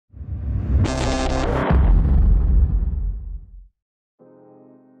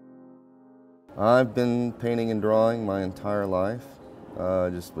I've been painting and drawing my entire life.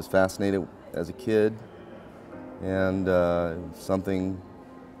 Just was fascinated as a kid, and something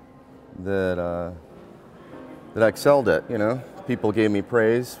that that I excelled at. You know, people gave me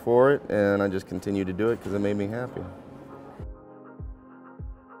praise for it, and I just continued to do it because it made me happy.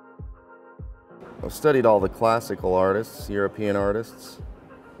 I've studied all the classical artists, European artists,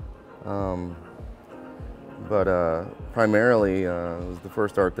 but primarily the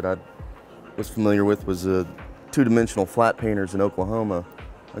first art that I was familiar with was two-dimensional flat painters in Oklahoma.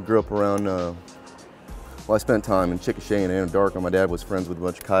 I grew up around, well, I spent time in Chickasha and Anadarko. My dad was friends with a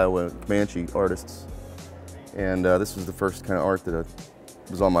bunch of Kiowa and Comanche artists, and this was the first kind of art that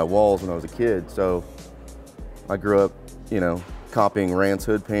was on my walls when I was a kid. So I grew up, you know, copying Rance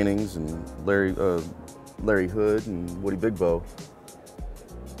Hood paintings and Larry Hood and Woody Big Bow.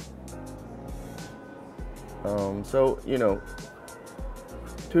 So, you know,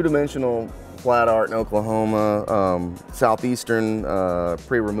 two-dimensional flat art in Oklahoma, southeastern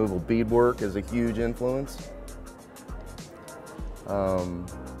pre-removal beadwork is a huge influence.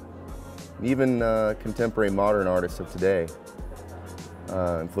 Even contemporary modern artists of today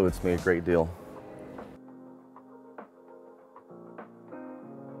influenced me a great deal.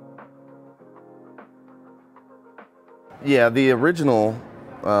 Yeah, the original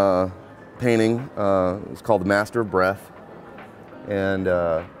painting is called The Master of Breath, and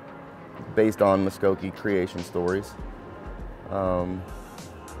based on Muskogee creation stories. The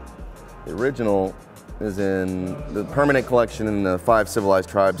original is in the permanent collection in the Five Civilized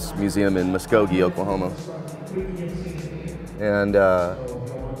Tribes Museum in Muscogee, Oklahoma. And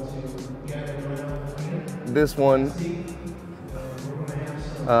this one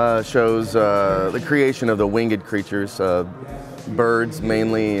shows the creation of the winged creatures, birds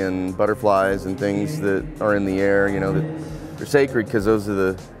mainly, and butterflies and things that are in the air. You know, that they're sacred because those are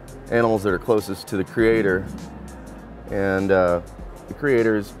the animals that are closest to the Creator, and the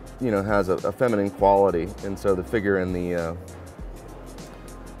Creator's, you know, has a feminine quality, and so the figure in the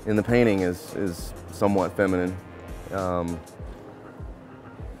painting is somewhat feminine.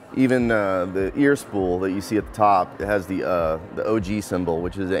 Even the ear spool that you see at the top, it has the OG symbol,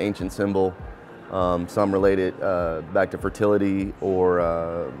 which is an ancient symbol. Some relate it back to fertility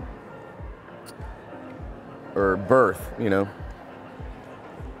or birth, you know.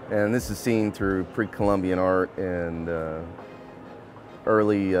 And this is seen through pre-Columbian art and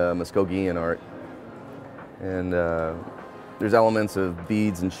early Muscogean art. And there's elements of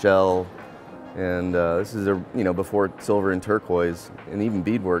beads and shell. And this is, you know, before silver and turquoise and even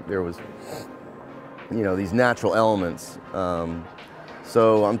beadwork, there was, you know, these natural elements.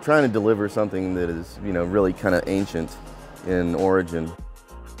 So I'm trying to deliver something that is, you know, really kind of ancient in origin.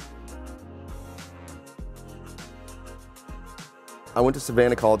 I went to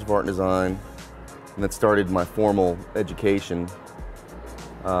Savannah College of Art and Design, and that started my formal education.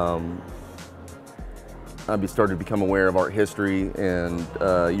 I started to become aware of art history and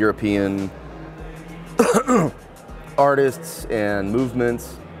European artists and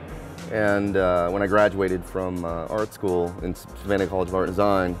movements. And when I graduated from art school in Savannah College of Art and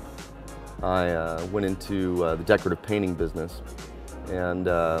Design, I went into the decorative painting business. And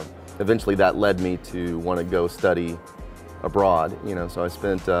eventually that led me to want to go study abroad, you know. So I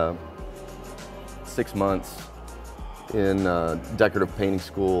spent 6 months in decorative painting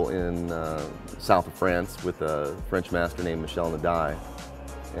school in south of France with a French master named Michel Nadai.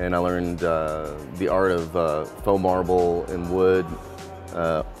 And I learned the art of faux marble and wood,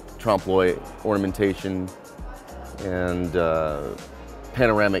 trompe-l'oeil ornamentation, and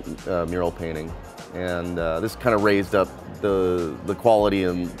panoramic mural painting. And this kind of raised up the quality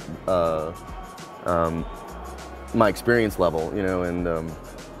and my experience level, you know, and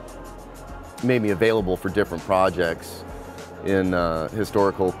made me available for different projects in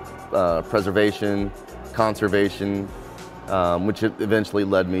historical preservation, conservation, which eventually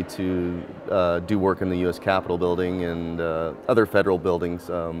led me to do work in the U.S. Capitol building and other federal buildings.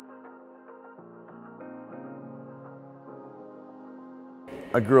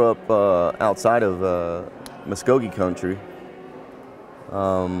 I grew up outside of Muskogee country,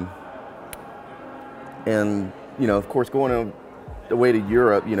 and, you know, of course, going away to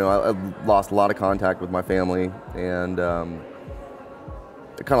Europe, you know, I lost a lot of contact with my family, and I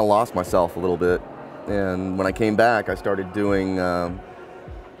kind of lost myself a little bit. And when I came back, I started doing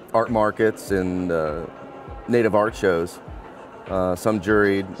art markets and native art shows, some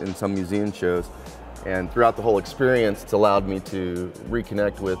juried and some museum shows. And throughout the whole experience, it's allowed me to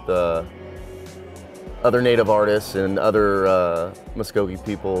reconnect with other native artists and other Muskogee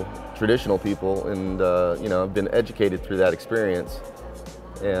people, traditional people, and you know, I've been educated through that experience.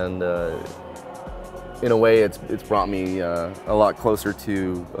 And in a way, it's brought me a lot closer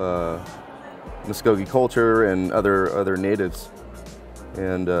to Muscogee culture and other natives,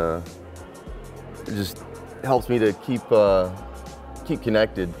 and it just helps me to keep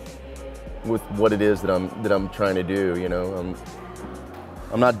connected with what it is that I'm trying to do. You know,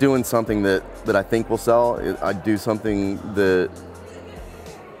 I'm not doing something that I think will sell. I do something that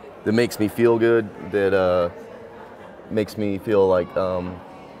makes me feel good, that makes me feel like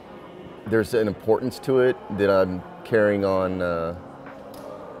there's an importance to it, that I'm carrying on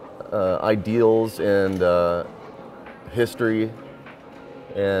ideals and history,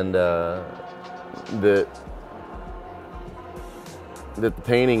 and that the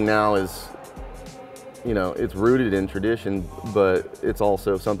painting now is, you know, it's rooted in tradition, but it's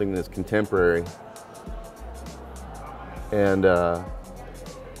also something that's contemporary and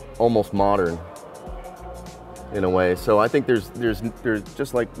almost modern in a way. So I think there's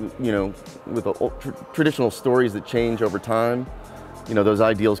just like, you know, with traditional stories that change over time, you know, those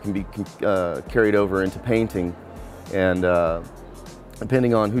ideals can be carried over into painting, and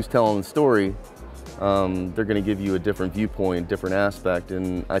depending on who's telling the story, they're going to give you a different viewpoint, different aspect,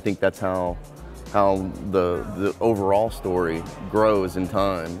 and I think that's how the overall story grows in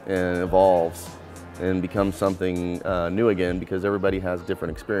time and evolves and becomes something new again, because everybody has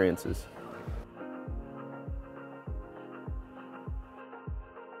different experiences.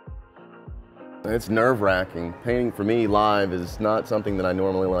 It's nerve-wracking. Painting for me live is not something that I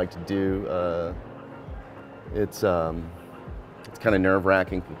normally like to do. It's kind of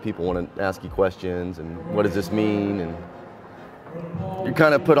nerve-wracking. People want to ask you questions, and what does this mean? And you're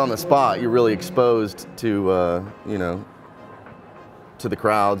kind of put on the spot. You're really exposed to, you know, to the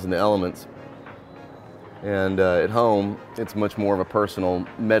crowds and the elements. And at home, it's much more of a personal,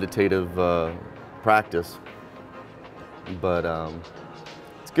 meditative practice. But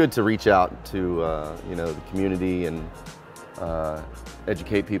it's good to reach out to, you know, the community and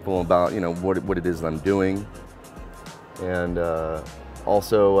educate people about, you know, what it is that I'm doing. And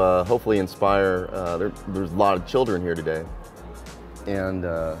also hopefully inspire. There's a lot of children here today, and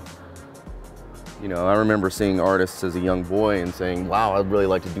you know, I remember seeing artists as a young boy and saying, wow, I'd really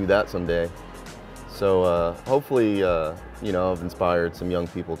like to do that someday. So hopefully, you know, I've inspired some young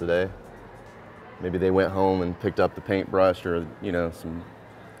people today. Maybe they went home and picked up the paintbrush or, you know, some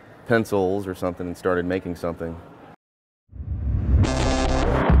pencils or something and started making something.